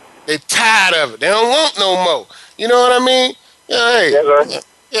of it. They're tired of it. They don't want no more. You know what I mean? Yeah,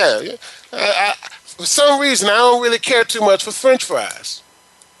 for some reason, I don't really care too much for French fries.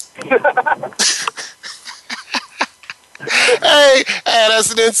 Hey,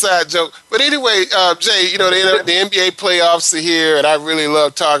 that's an inside joke. But anyway, Jay, the NBA playoffs are here, and I really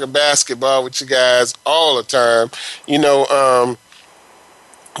love talking basketball with you guys all the time.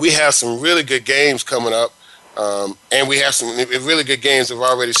 We have some really good games coming up, and we have some really good games that have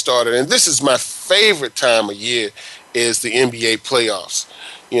already started. And this is my favorite time of year, is the NBA playoffs.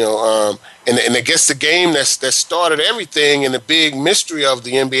 And I guess the game that started everything, and the big mystery of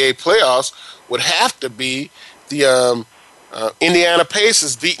the NBA playoffs would have to be the Indiana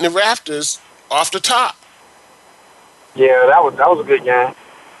Pacers beating the Raptors off the top. Yeah, that was a good game.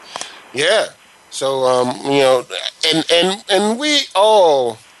 Yeah. So and we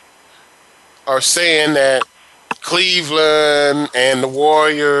all are saying that Cleveland and the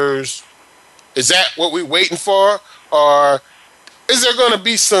Warriors, is that what we're waiting for, or is there going to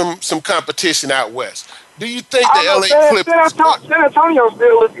be some competition out west? Do you think the LA Clippers? San Antonio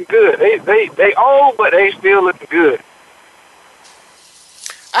still looking good. They old, but they still looking good.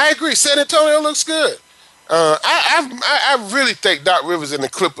 I agree. San Antonio looks good. I really think Doc Rivers and the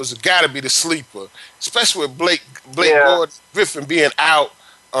Clippers have got to be the sleeper, especially with Blake Gordon, Griffin being out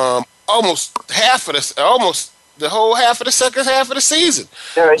almost the whole half of the second half of the season.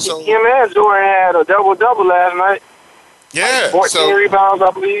 Yeah, him and Jordan had a double-double last night. Yeah, 14 rebounds,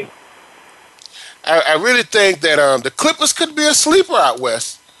 I believe. I really think that the Clippers could be a sleeper out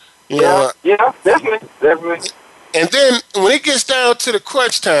west. Yeah, definitely. And then when it gets down to the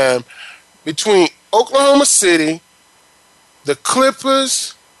crunch time between Oklahoma City, the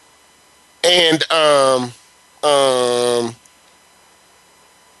Clippers, and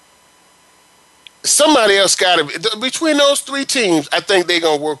somebody else got to, between those 3 teams, I think they're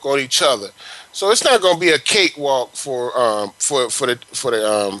gonna work on each other. So it's not gonna be a cakewalk for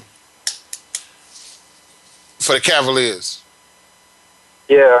the Cavaliers.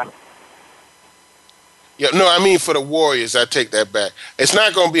 Yeah. Yeah, no, I mean for the Warriors. I take that back. It's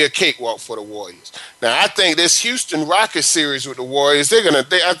not going to be a cakewalk for the Warriors. Now, I think this Houston Rockets series with the Warriors, I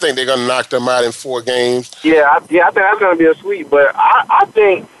think they're gonna knock them out in 4 games. Yeah, I think that's gonna be a sweep. But I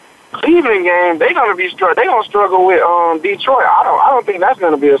think Cleveland game, they're gonna struggle with Detroit. I don't think that's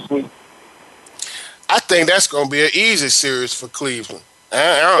gonna be a sweep. I think that's gonna be an easy series for Cleveland.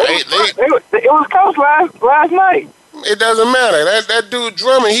 It was close last night. It doesn't matter. That dude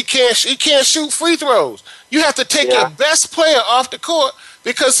Drummond, he can't shoot free throws. You have to take your best player off the court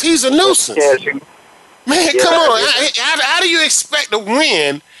because he's a nuisance. Man, come on. How do you expect to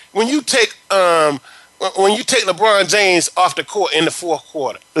win when you take LeBron James off the court in the fourth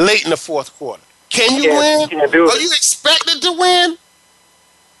quarter, late in the fourth quarter? Can you win? Can't do it. Are you expected to win?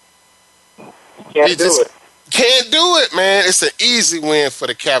 Can't do it. Can't do it, man. It's an easy win for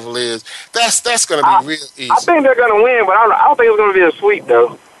the Cavaliers. That's going to be real easy. I think they're going to win, but I don't think it's going to be a sweep,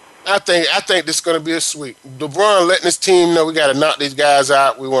 though. I think this is going to be a sweep. LeBron letting his team know we got to knock these guys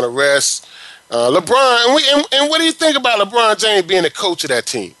out. We want to rest. LeBron, and what do you think about LeBron James being the coach of that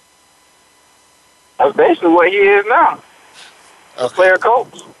team? That's basically what he is now. A player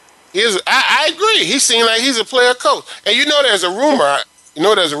coach. I agree. He seems like he's a player coach. And there's a rumor.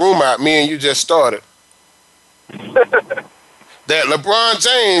 Me and you just started. that LeBron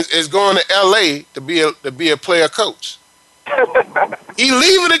James is going to L.A. to be a player coach. He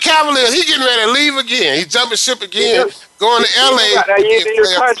leaving the Cavaliers. He getting ready to leave again. He jumping ship again, going to L.A. He got that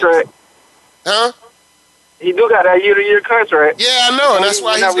year-to-year contract. Huh? He do got that year-to-year contract. Yeah, I know, and that's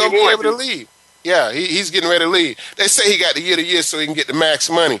why he's going to be able to leave. Yeah, he's getting ready to leave. They say he got the year-to-year so he can get the max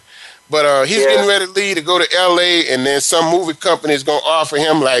money. But he's getting ready to leave to go to L.A., and then some movie company is going to offer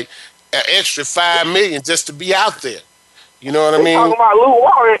him like an extra $5 million just to be out there. You know what I mean? Talking about Luke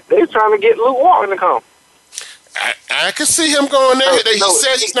Walton. They trying to get Luke Walton to come. I could see him going there. He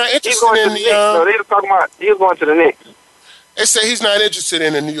said he's not interested in the. No, they were talking about he was going to the Knicks. They say he's not interested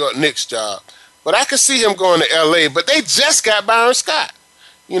in the New York Knicks job, but I could see him going to L.A. But they just got Byron Scott,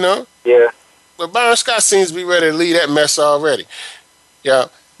 you know. Yeah. But Byron Scott seems to be ready to leave that mess already. Yeah.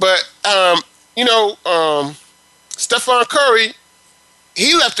 But Stephon Curry,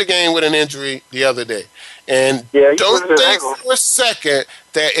 he left the game with an injury the other day. And don't think for a second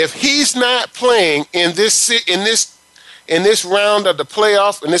that if he's not playing in this round of the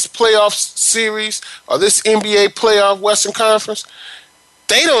playoff, in this playoff series or this NBA playoff Western Conference,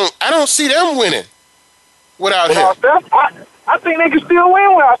 I don't see them winning without him. Steph, I think they can still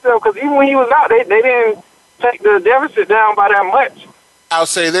win without Steph because even when he was out, they didn't take the deficit down by that much. I'll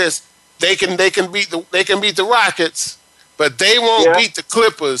say this: they can beat the Rockets. But they won't beat the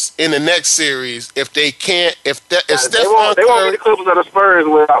Clippers in the next series if they can't. They won't beat the Clippers or the Spurs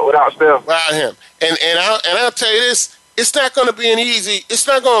without Steph. Without him, and I'll tell you this: it's not going to be It's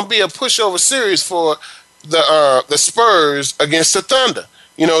not going to be a pushover series for the Spurs against the Thunder.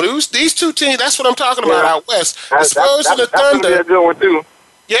 You know, these two teams. That's what I'm talking about out west. The Spurs and the Thunder. That's a good one too.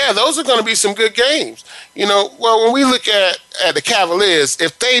 Yeah, those are going to be some good games. You know, well, when we look at the Cavaliers,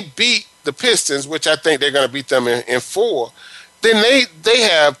 if they beat the Pistons, which I think they're going to beat them in 4, then they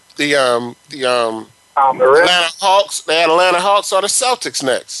have the Atlanta Hawks. They had Atlanta Hawks or the Celtics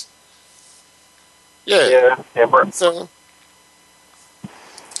next. Yeah. Bro. So,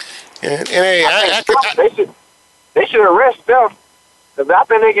 and hey, they should arrest Steph because I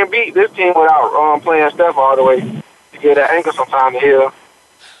think they can beat this team without playing Steph all the way to get that ankle sometime to heal.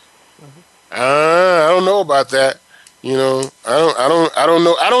 I don't know about that. You know, I don't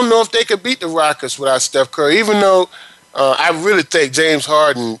know. I don't know if they could beat the Rockets without Steph Curry. Even though I really think James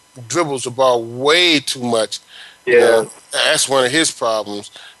Harden dribbles the ball way too much. Yeah, that's one of his problems.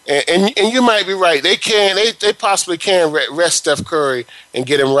 And you might be right. They possibly can rest Steph Curry and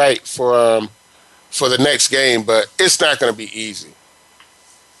get him right for the next game, but it's not going to be easy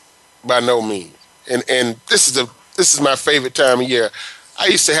by no means. And this is my favorite time of year. I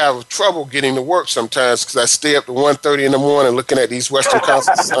used to have trouble getting to work sometimes because I stay up to 1:30 in the morning looking at these Western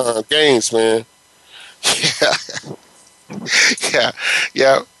Conference games, man.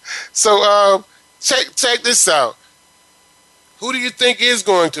 Yeah. So check this out. Who do you think is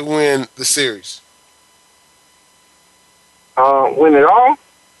going to win the series? Win it all?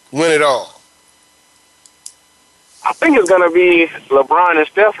 Win it all. I think it's going to be LeBron and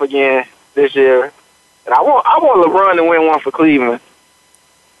Steph again this year. And I want LeBron to win one for Cleveland.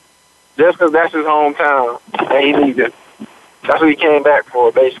 Just because that's his hometown, and he needs it. That's what he came back for,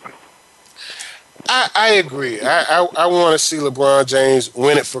 basically. I agree. I want to see LeBron James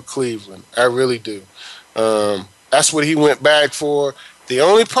win it for Cleveland. I really do. That's what he went back for. The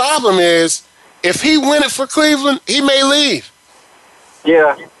only problem is, if he win it for Cleveland, he may leave.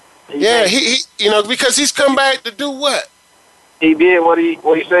 Yeah. He because he's come back to do what? He did what he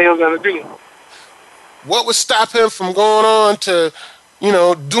said he was going to do. What would stop him from going on to,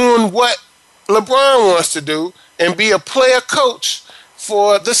 doing what LeBron wants to do and be a player coach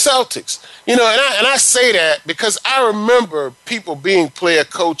for the Celtics? And I say that because I remember people being player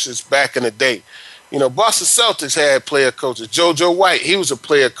coaches back in the day. Boston Celtics had player coaches. JoJo White, he was a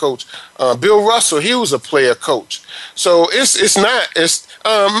player coach. Bill Russell, he was a player coach. So it's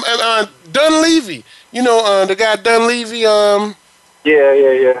Dunleavy. The guy Dunleavy.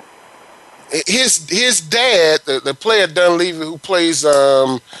 Yeah. His dad, the player Dunleavy who plays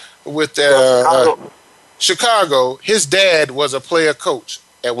with Chicago, his dad was a player coach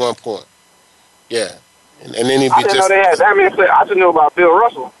at one point. Yeah, and then I didn't know they had that many players. I just knew about Bill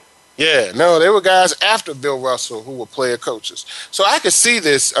Russell. Yeah, no, there were guys after Bill Russell who were player coaches. So I could see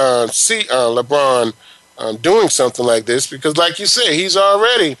this, LeBron doing something like this because, like you said, he's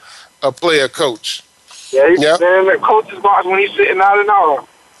already a player coach. Yeah, he's in the coach's box when he's sitting out and all.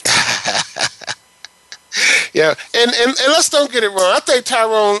 Yeah, and let's don't get it wrong. I think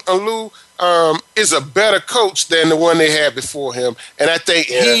Tyronn Lue is a better coach than the one they had before him. And I think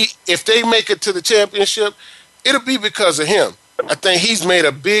if they make it to the championship, it'll be because of him. I think he's made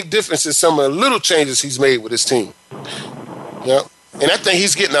a big difference in some of the little changes he's made with his team. Yeah, and I think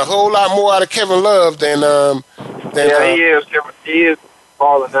he's getting a whole lot more out of Kevin Love than He is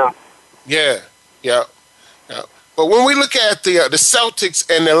balling now. Yeah. But when we look at the Celtics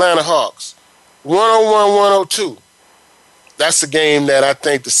and the Atlanta Hawks, 101-102, that's the game that I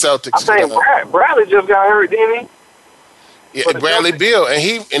think the Celtics. I think Bradley just got hurt, didn't he? Yeah, Bradley Beal, and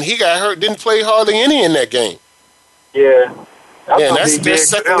he got hurt. Didn't play hardly any in that game. Yeah. That's their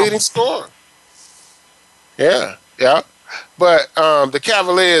second leading scorer. Yeah. But the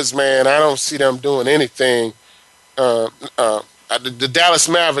Cavaliers, man, I don't see them doing anything. The Dallas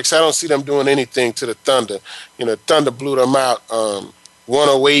Mavericks, I don't see them doing anything to the Thunder. Thunder blew them out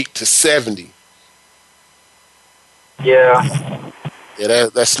 108-70. Yeah. Yeah,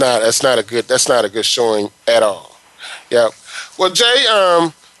 that's not a good showing at all. Yeah. Well, Jay,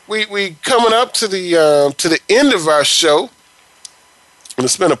 we coming up to the end of our show, and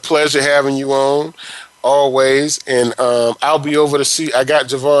it's been a pleasure having you on always. And I'll be over to see. I got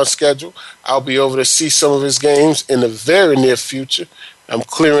Javon's schedule. I'll be over to see some of his games in the very near future. I'm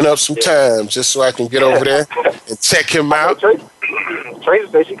clearing up some time just so I can get over there and check him out.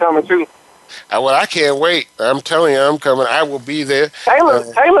 Tracy said she's coming too. Well, I can't wait. I'm telling you, I'm coming. I will be there.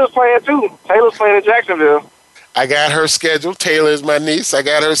 Taylor's playing too. Taylor's playing in Jacksonville. I got her schedule. Taylor is my niece. I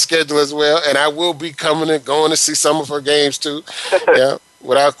got her schedule as well, and I will be coming and going to see some of her games too. Yeah,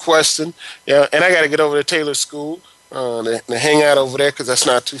 without question. Yeah, and I got to get over to Taylor's school to hang out over there because that's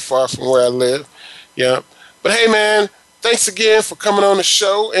not too far from where I live. Yeah, but hey, man, thanks again for coming on the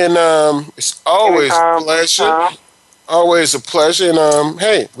show, and it's always a pleasure. Always a pleasure, and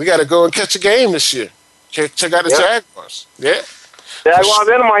hey, we got to go and catch a game this year. Check out the Jaguars. Yeah, Jaguars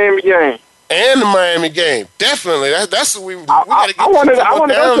and the Miami game. And the Miami game, definitely. That's what we got to get. I want to go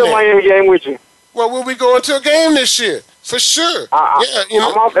to the Miami game with you. Well, we'll be going to a game this year for sure.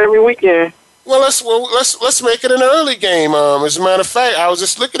 I'm off every weekend. Well, let's make it an early game. As a matter of fact, I was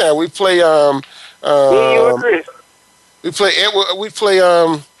just looking at it. We play you and Chris. We play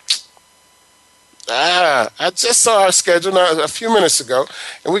I just saw our schedule a few minutes ago,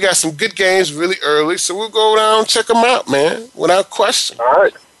 and we got some good games really early. So we'll go down and check them out, man, without question. All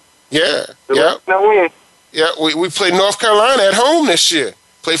right. Yeah. No. Yeah, we play North Carolina at home this year.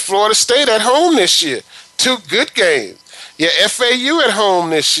 Play Florida State at home this year. 2 good games. Yeah, FAU at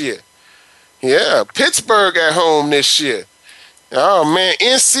home this year. Yeah, Pittsburgh at home this year. Oh, man,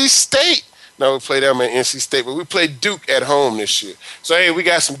 NC State. No, we played them at NC State, but we played Duke at home this year. So, hey, we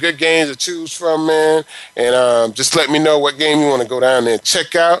got some good games to choose from, man. And just let me know what game you want to go down there and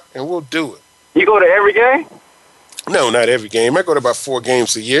check out, and we'll do it. You go to every game? No, not every game. I go to about 4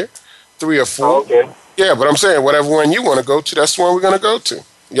 games a year, 3 or 4. Oh, okay. Yeah, but I'm saying whatever one you want to go to, that's the one we're going to go to.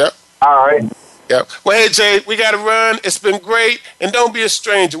 Yep. All right. Yep. Well, hey, Jay, we got to run. It's been great. And don't be a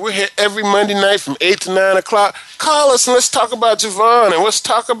stranger. We're here every Monday night from 8 to 9 o'clock. Call us and let's talk about Javon, and let's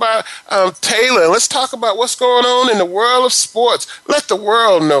talk about Taylor, and let's talk about what's going on in the world of sports. Let the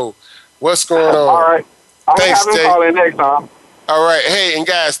world know what's going on. All right. Thanks, Jay. Call in next time. All right. Hey, and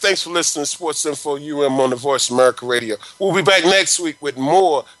guys, thanks for listening to Sports Info UM on the Voice America Radio. We'll be back next week with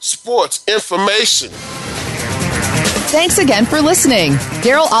more sports information. Thanks again for listening.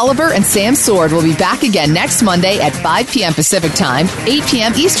 Daryl Oliver and Sam Sword will be back again next Monday at 5 p.m. Pacific Time, 8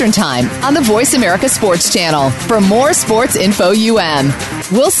 p.m. Eastern Time on the Voice America Sports Channel for more Sports Info UM.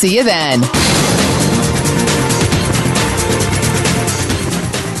 We'll see you then.